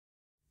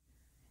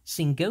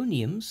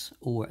Syngoniums,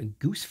 or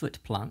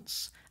goosefoot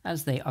plants,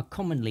 as they are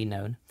commonly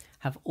known,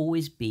 have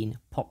always been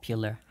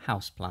popular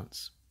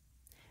houseplants.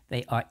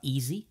 They are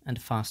easy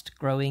and fast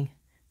growing,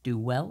 do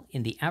well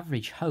in the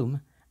average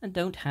home, and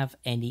don't have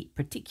any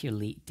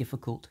particularly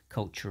difficult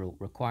cultural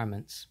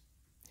requirements.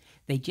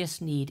 They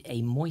just need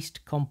a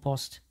moist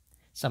compost,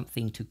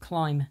 something to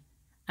climb,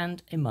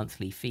 and a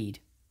monthly feed.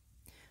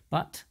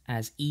 But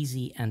as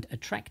easy and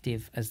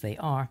attractive as they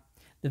are,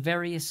 the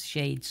various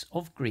shades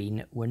of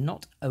green were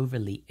not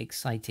overly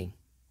exciting.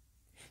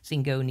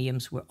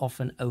 Syngoniums were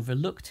often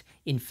overlooked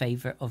in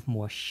favour of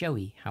more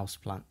showy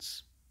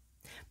houseplants.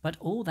 But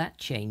all that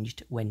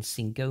changed when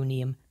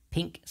Syngonium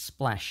Pink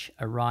Splash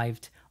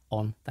arrived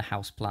on the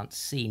houseplant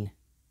scene.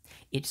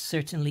 It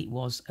certainly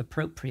was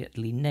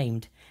appropriately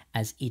named,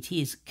 as it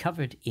is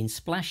covered in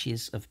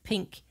splashes of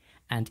pink,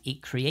 and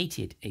it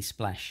created a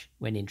splash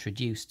when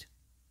introduced.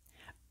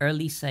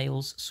 Early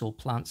sales saw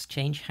plants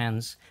change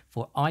hands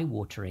for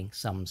eye-watering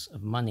sums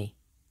of money.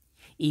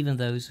 Even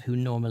those who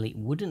normally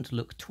wouldn't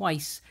look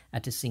twice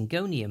at a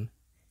Syngonium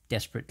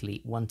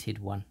desperately wanted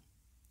one.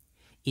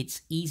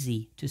 It's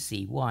easy to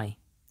see why.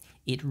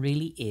 It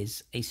really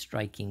is a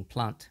striking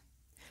plant.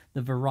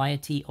 The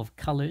variety of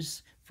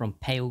colours from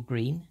pale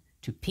green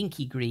to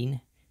pinky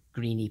green,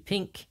 greeny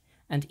pink,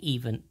 and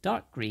even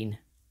dark green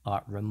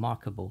are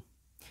remarkable.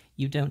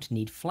 You don't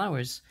need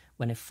flowers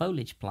when a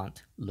foliage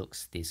plant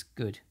looks this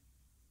good.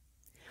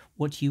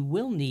 What you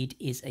will need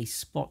is a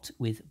spot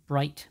with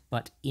bright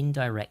but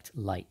indirect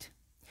light.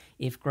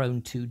 If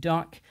grown too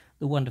dark,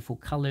 the wonderful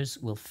colours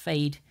will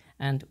fade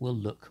and will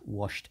look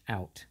washed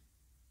out.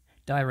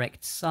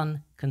 Direct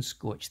sun can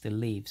scorch the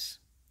leaves.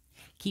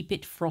 Keep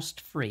it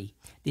frost-free.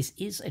 This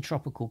is a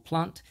tropical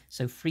plant,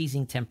 so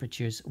freezing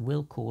temperatures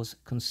will cause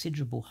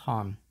considerable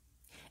harm.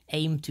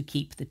 Aim to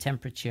keep the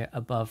temperature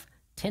above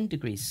 10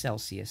 degrees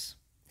Celsius.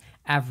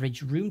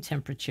 Average room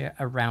temperature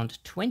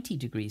around 20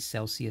 degrees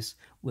Celsius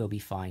will be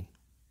fine.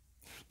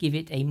 Give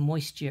it a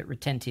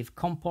moisture-retentive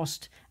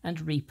compost and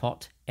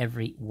repot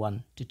every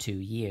 1 to 2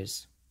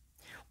 years.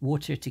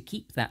 Water to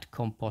keep that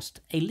compost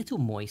a little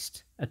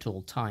moist at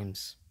all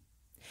times.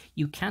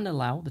 You can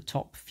allow the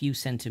top few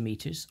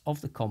centimetres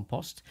of the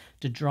compost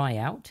to dry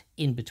out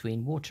in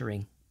between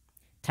watering.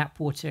 Tap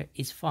water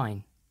is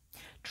fine.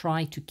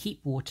 Try to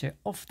keep water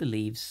off the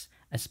leaves,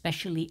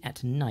 especially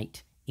at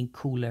night in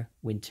cooler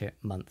winter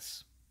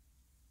months.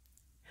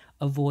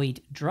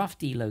 Avoid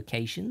drafty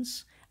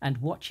locations and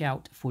watch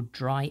out for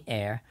dry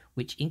air,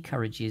 which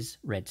encourages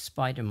red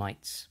spider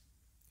mites.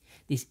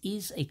 This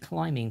is a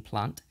climbing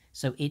plant,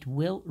 so it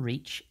will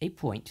reach a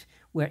point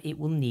where it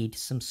will need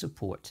some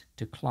support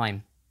to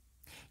climb.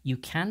 You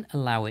can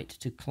allow it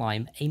to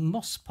climb a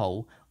moss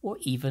pole or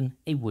even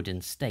a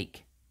wooden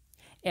stake.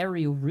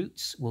 Aerial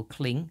roots will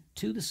cling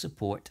to the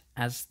support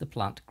as the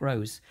plant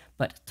grows,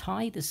 but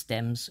tie the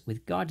stems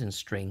with garden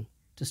string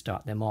to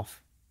start them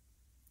off.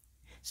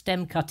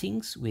 Stem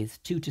cuttings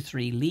with 2 to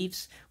 3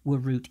 leaves will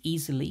root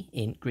easily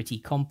in gritty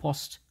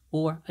compost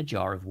or a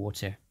jar of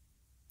water.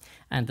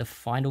 And the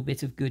final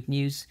bit of good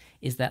news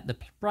is that the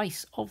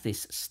price of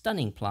this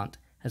stunning plant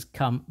has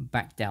come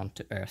back down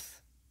to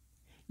earth.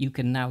 You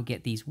can now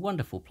get these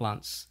wonderful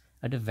plants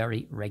at a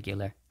very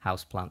regular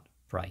houseplant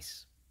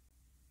price.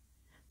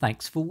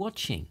 Thanks for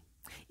watching.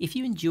 If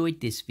you enjoyed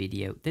this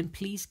video, then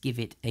please give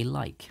it a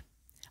like.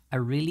 I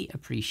really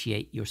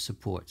appreciate your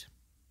support.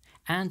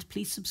 And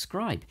please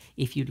subscribe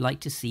if you'd like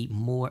to see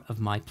more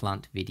of my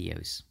plant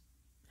videos.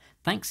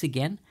 Thanks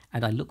again,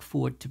 and I look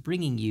forward to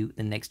bringing you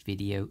the next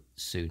video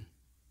soon.